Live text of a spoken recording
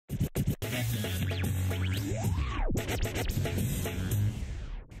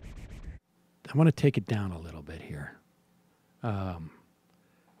I want to take it down a little bit here,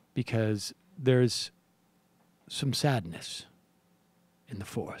 because there's some sadness in the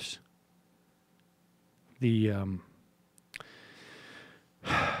force.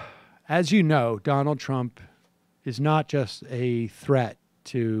 As you know, Donald Trump is not just a threat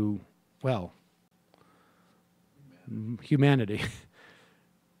to, well, humanity,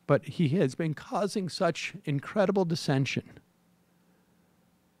 but he has been causing such incredible dissension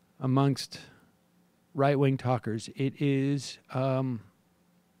amongst right-wing talkers. It is,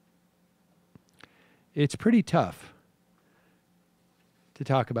 it's pretty tough to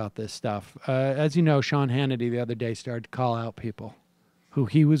talk about this stuff. As you know, Sean Hannity the other day started to call out people who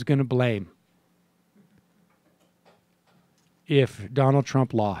he was going to blame if Donald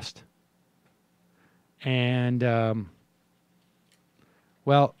Trump lost. And,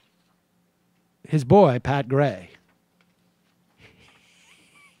 well, his boy, Pat Gray,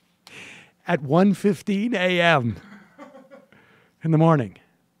 at 1:15 a.m. in the morning,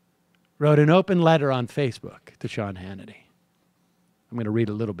 wrote an open letter on Facebook to Sean Hannity. I'm going to read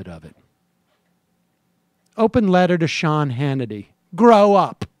a little bit of it. Open letter to Sean Hannity. Grow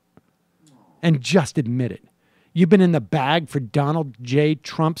up and just admit it. You've been in the bag for Donald J.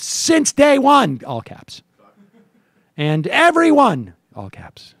 Trump since day one, all caps. And everyone, all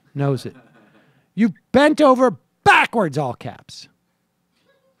caps, knows it. You've bent over backwards, all caps,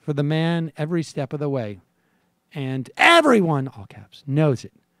 for the man every step of the way. And everyone, all caps, knows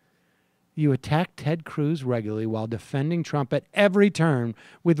it. You attack Ted Cruz regularly while defending Trump at every turn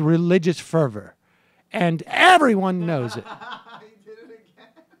with religious fervor. And everyone knows it.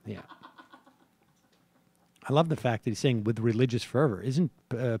 Yeah. I love the fact that he's saying with religious fervor. Isn't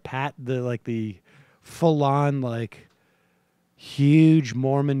Pat the full-on huge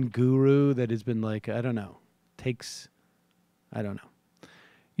Mormon guru that has been I don't know.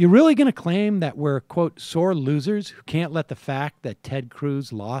 You're really going to claim that we're, quote, sore losers who can't let the fact that Ted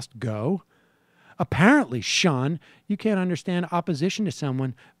Cruz lost go? Apparently, Sean, you can't understand opposition to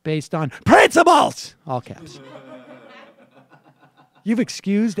someone based on principles, all caps. You've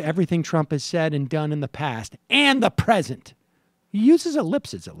excused everything Trump has said and done in the past and the present. He uses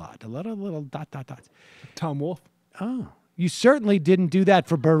ellipses a lot of little dot, dot, dots. Tom Wolfe. Oh. You certainly didn't do that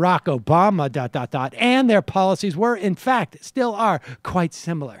for Barack Obama, dot, dot, dot. And their policies were, in fact, still are quite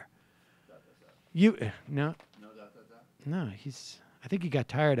similar. No, I think he got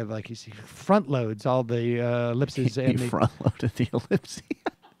tired of he front loads all the ellipses. He front loaded the ellipses.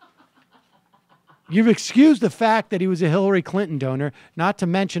 You've excused the fact that he was a Hillary Clinton donor, not to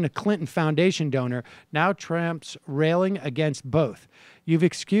mention a Clinton Foundation donor. Now Trump's railing against both. You've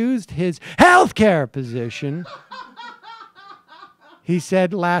excused his health care position. He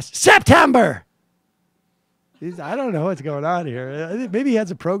said last September. I don't know what's going on here. Maybe he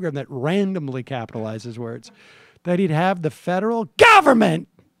has a program that randomly capitalizes words. That he'd have the federal government.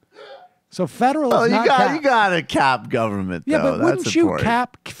 So federal is not capped. You got to cap government, though. Yeah, but wouldn't you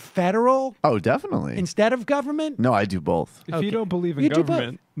cap federal? Oh, definitely. Instead of government? No, I do both. If you don't believe in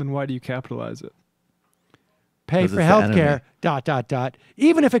government, then why do you capitalize it? Pay for health care, dot, dot, dot.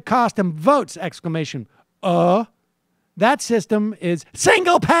 Even if it cost him votes, exclamation. That system is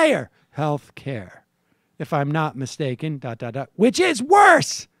single payer health care. If I'm not mistaken, dot, dot, dot. Which is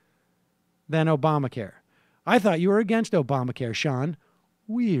worse than Obamacare. I thought you were against Obamacare, Sean.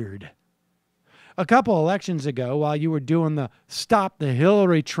 Weird. A couple elections ago, while you were doing the Stop the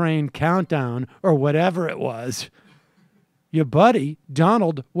Hillary Train countdown, or whatever it was, your buddy,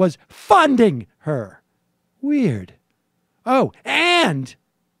 Donald, was funding her. Weird. Oh, and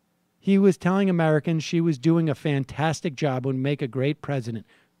he was telling Americans she was doing a fantastic job and would make a great president.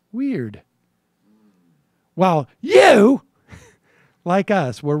 Weird. While you, like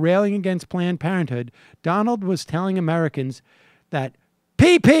us, were railing against Planned Parenthood, Donald was telling Americans that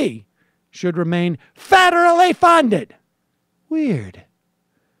PP should remain federally funded. Weird.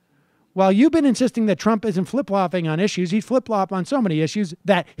 While you've been insisting that Trump isn't flip-flopping on issues, he's flip-flopped on so many issues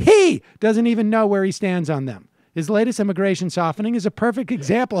that he doesn't even know where he stands on them. His latest immigration softening is a perfect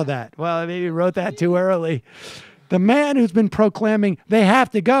example of that. Well, I maybe wrote that too early. The man who's been proclaiming they have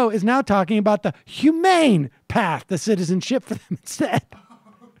to go is now talking about the humane path to citizenship for them instead.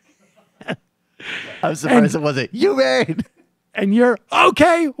 I'm surprised it wasn't humane. And you're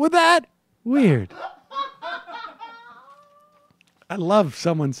okay with that? Weird. I love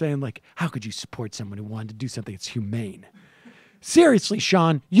someone saying, how could you support someone who wanted to do something that's humane? Seriously,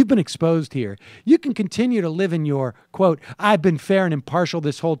 Sean, you've been exposed here. You can continue to live in your, quote, I've been fair and impartial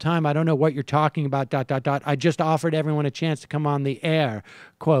this whole time. I don't know what you're talking about, dot, dot, dot. I just offered everyone a chance to come on the air,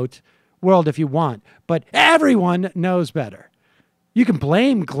 quote, world if you want, but everyone knows better. You can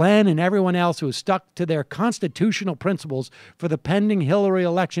blame Glenn and everyone else who has stuck to their constitutional principles for the pending Hillary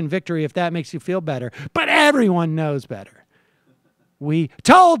election victory if that makes you feel better, but everyone knows better. We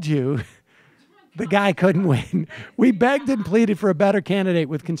told you the guy couldn't win. We begged and pleaded for a better candidate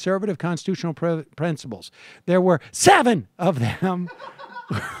with conservative constitutional principles. There were 7 of them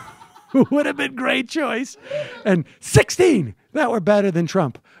who would have been great choice, and 16 that were better than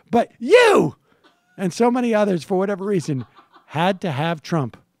Trump. But you and so many others, for whatever reason, had to have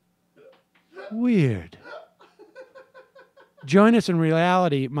Trump. Weird. Join us in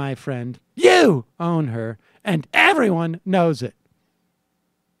reality, my friend. You own her, and everyone knows it.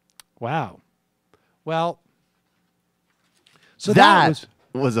 Wow. Well, so that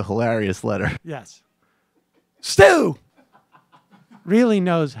was a hilarious letter. Yes. Stu really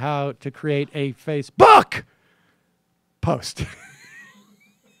knows how to create a Facebook post.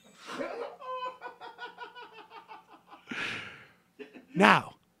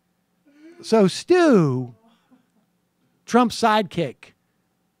 Now, so Stu, Trump's sidekick,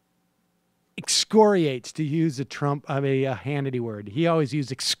 excoriates, to use a Hannity word. He always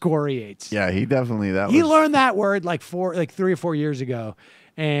used excoriates. Yeah, he definitely He learned that word like 3 or 4 years ago,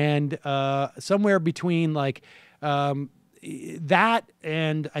 and somewhere between that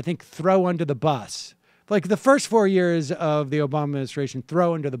and I think throw under the bus. Like the first 4 years of the Obama administration,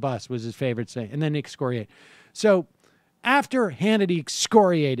 throw under the bus was his favorite saying, and then excoriate. So after Hannity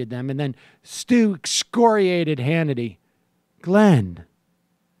excoriated them, and then Stu excoriated Hannity, Glenn,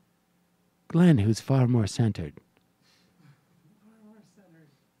 who's far more centered,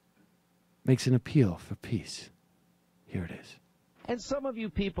 makes an appeal for peace. Here it is. And some of you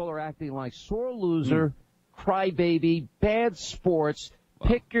people are acting like sore loser, crybaby, bad sports,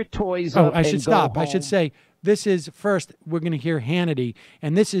 pick your toys up. I should and stop. go I should home. say, this is first, we're going to hear Hannity,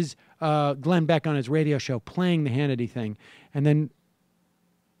 and this is Glenn Beck on his radio show playing the Hannity thing, and then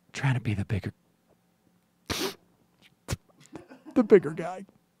trying to be the bigger guy.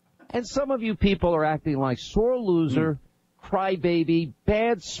 And some of you people are acting like sore loser, crybaby,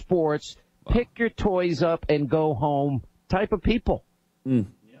 bad sports, pick your toys up and go home type of people.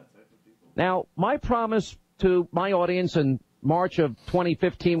 Now, my promise to my audience in March of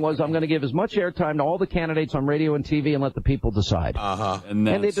 2015 was I'm going to give as much airtime to all the candidates on radio and TV and let the people decide. And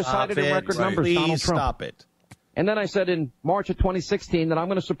they decided in record numbers, Donald Please Trump. stop it. And then I said in March of 2016 that I'm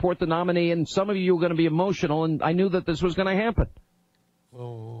going to support the nominee, and some of you are going to be emotional, and I knew that this was going to happen.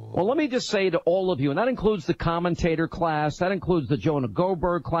 Well, let me just say to all of you, and that includes the commentator class, that includes the Jonah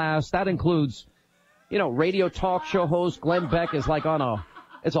Goldberg class, that includes, radio talk show host Glenn Beck is like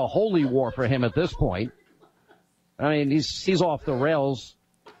it's a holy war for him at this point. I mean, he's off the rails,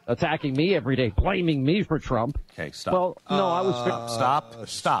 attacking me every day, blaming me for Trump. Okay, stop. Well, no, I was...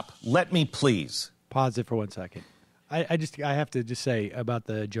 Stop. Let me please. Pause it for 1 second. I have to just say about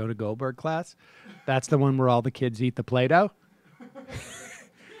the Jonah Goldberg class, that's the one where all the kids eat the Play-Doh.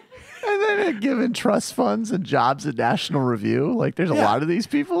 And then they're given trust funds and jobs at National Review. Like, there's a lot of these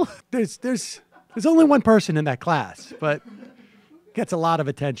people. There's only one person in that class, but gets a lot of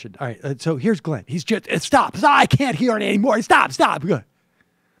attention. All right, so here's Glenn. He's just stop. I can't hear it anymore. Stop. Good.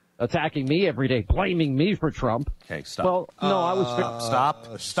 Attacking me every day, blaming me for Trump. Okay, stop. Well, no, I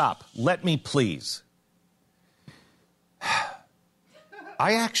was... Stop. Let me please.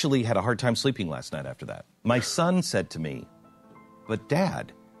 I actually had a hard time sleeping last night after that. My son said to me, but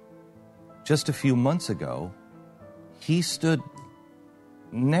Dad, just a few months ago, he stood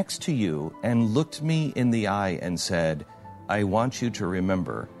next to you and looked me in the eye and said, I want you to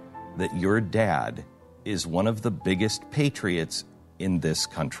remember that your dad is one of the biggest patriots in this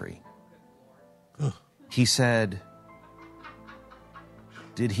country. He said,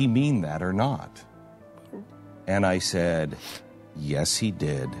 did he mean that or not? And I said, yes, he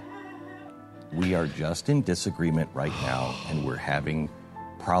did. We are just in disagreement right now, and we're having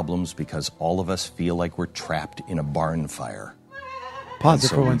problems because all of us feel like we're trapped in a barn fire. Pause it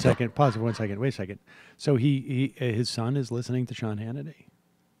for 1 second. Wait a second. So his son is listening to Sean Hannity.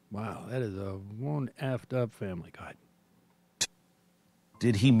 Wow, that is a one effed up family. God.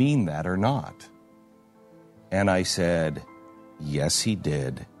 Did he mean that or not? And I said, yes, he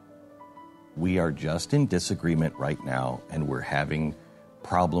did. We are just in disagreement right now, and we're having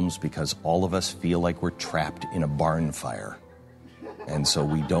problems because all of us feel like we're trapped in a barn fire. And so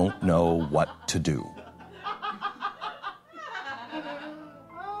we don't know what to do.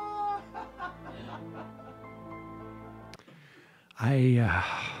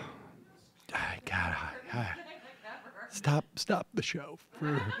 Stop the show.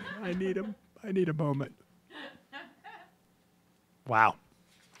 I need a moment. Wow.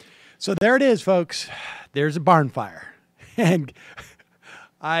 So there it is, folks. There's a barn fire. And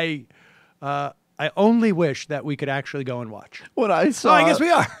I only wish that we could actually go and watch. I guess we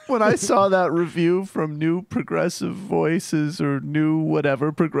are. When I saw that review from New Progressive Voices or New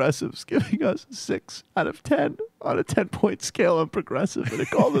whatever Progressives giving us 6 out of 10 on a 10-point scale on progressive, and it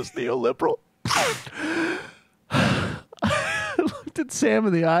called us neoliberal. I looked at Sam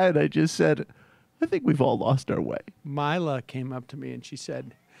in the eye and I just said, I think we've all lost our way. Mila came up to me and she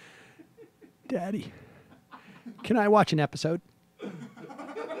said, Daddy, can I watch an episode?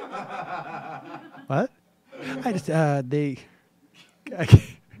 What? I just,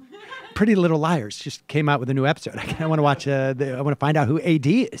 Pretty Little Liars just came out with a new episode. I want to watch, I want to find out who AD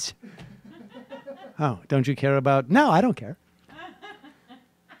is. Oh, don't you care about? No, I don't care.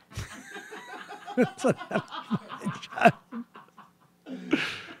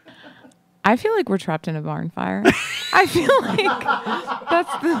 I feel like we're trapped in a barn fire. I feel like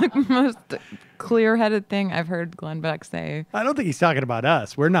that's the most clear-headed thing I've heard Glenn Beck say. I don't think he's talking about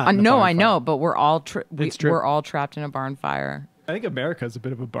us. We're not. No, I know, but we're all we're all trapped in a barn fire. I think America's a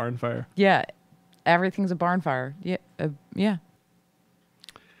bit of a barn fire. Yeah, everything's a barn fire. Yeah, yeah.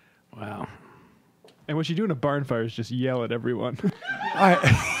 Wow. And what you do in a barn fire is just yell at everyone. All right.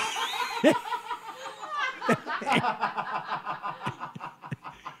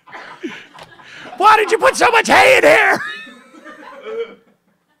 Why did you put so much hay in here?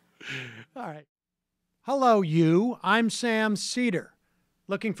 All right. Hello, you. I'm Sam Seder.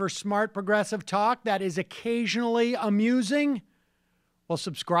 Looking for smart progressive talk that is occasionally amusing? Well,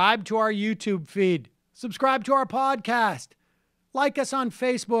 subscribe to our YouTube feed. Subscribe to our podcast. Like us on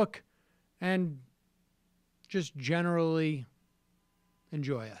Facebook. And just generally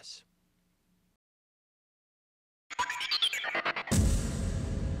enjoy us.